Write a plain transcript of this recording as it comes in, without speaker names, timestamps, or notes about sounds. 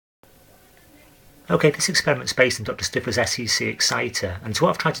Okay, this experiment's based on Dr Stifflers SEC exciter, and so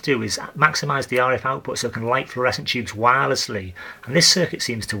what I've tried to do is maximise the RF output so I can light fluorescent tubes wirelessly, and this circuit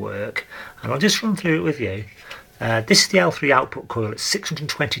seems to work, and I'll just run through it with you. This is the L3 output coil. It's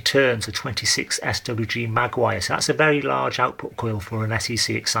 620 turns of 26 SWG mag wire, so that's a very large output coil for an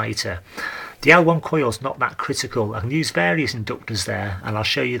SEC exciter. The L1 coil is not that critical. I can use various inductors there, and I'll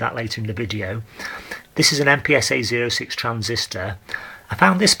show you that later in the video. This is an MPSA06 transistor. I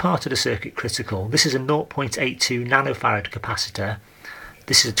found this part of the circuit critical. This is a 0.82 nanofarad capacitor.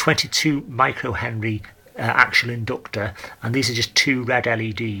 This is a 22 microhenry actual inductor, and these are just two red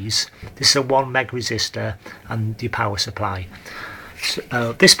LEDs. This is a 1 meg resistor and your power supply.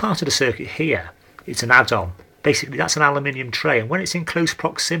 So, this part of the circuit here, it's an add-on. Basically that's an aluminium tray, and when it's in close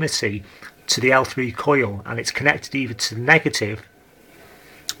proximity to the L3 coil and it's connected either to the negative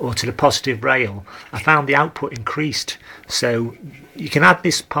or to the positive rail, I found the output increased. So you can add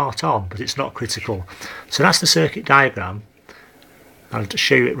this part on, but it's not critical. So that's the circuit diagram. I'll just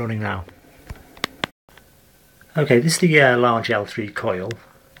show you it running now. Okay, this is the large L3 coil,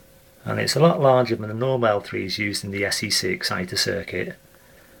 and it's a lot larger than the normal L3s used in the SEC exciter circuit.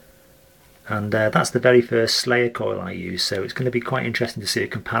 And that's the very first Slayer coil I used, so it's going to be quite interesting to see a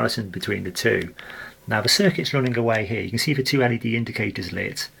comparison between the two. Now the circuit's running away here. You can see the two LED indicators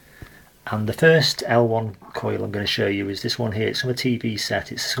lit, and the first L1 coil I'm going to show you is this one here. It's from a TV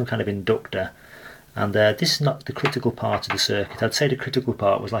set. It's some kind of inductor, and this is not the critical part of the circuit. I'd say the critical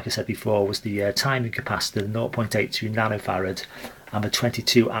part was, like I said before, was the timing capacitor, the 0.82 nanofarad, and the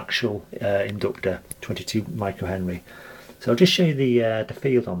 22 actual inductor, 22 microhenry. So I'll just show you the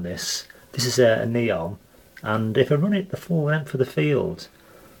field on this. This is a neon, and if I run it the full length of the field,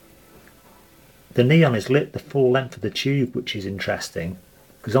 the neon is lit the full length of the tube, which is interesting,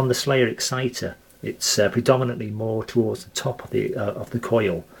 because on the Slayer exciter it's predominantly more towards the top of the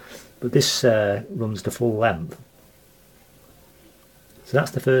coil, but this runs the full length. So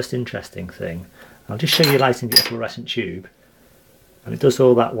that's the first interesting thing. I'll just show you lighting a fluorescent tube, and it does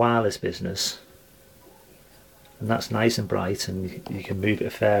all that wireless business, and that's nice and bright, and you can move it a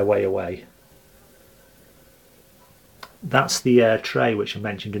fair way away. That's the tray which I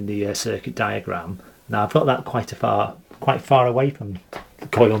mentioned in the circuit diagram. Now I've got that quite far away from the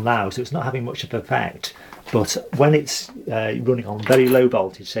coil now, so it's not having much of an effect, but when it's running on very low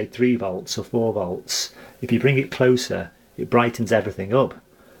voltage, say 3 volts or 4 volts, if you bring it closer it brightens everything up.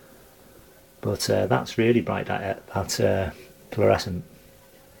 But that's really bright, that fluorescent.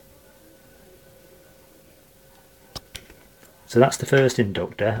 So that's the first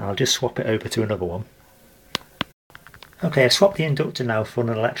inductor. I'll just swap it over to another one. Okay, I've swapped the inductor now for an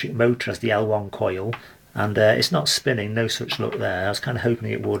electric motor as the L1 coil, and it's not spinning, no such luck there. I was kind of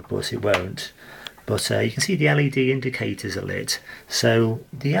hoping it would, but it won't. But you can see the LED indicators are lit, so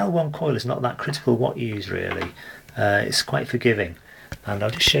the L1 coil is not that critical what you use really. It's quite forgiving, and I'll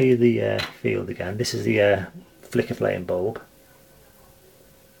just show you the field again. This is the flicker flame bulb,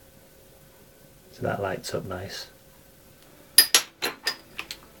 so that lights up nice.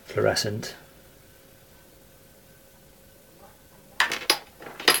 Fluorescent.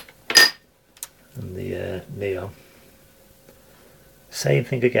 And the neon. Same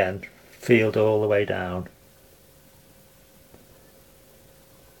thing again, field all the way down.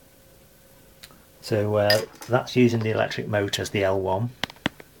 So that's using the electric motor as the L1.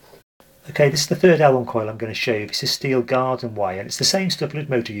 Okay, this is the third L1 coil I'm going to show you. This is steel garden wire, and it's the same stuff that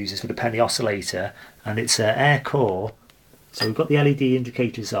motor uses for the penny oscillator, and it's air core. So we've got the LED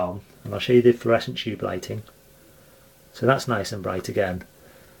indicators on, and I'll show you the fluorescent tube lighting. So that's nice and bright again.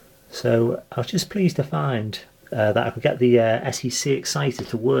 So I was just pleased to find that I could get the SEC exciter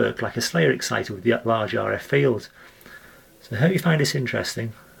to work like a Slayer exciter with the large RF field. So I hope you find this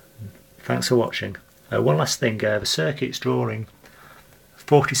interesting. Thanks for watching. One last thing, the circuit's drawing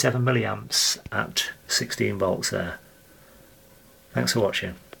 47 milliamps at 16 volts there. Thanks for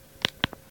watching.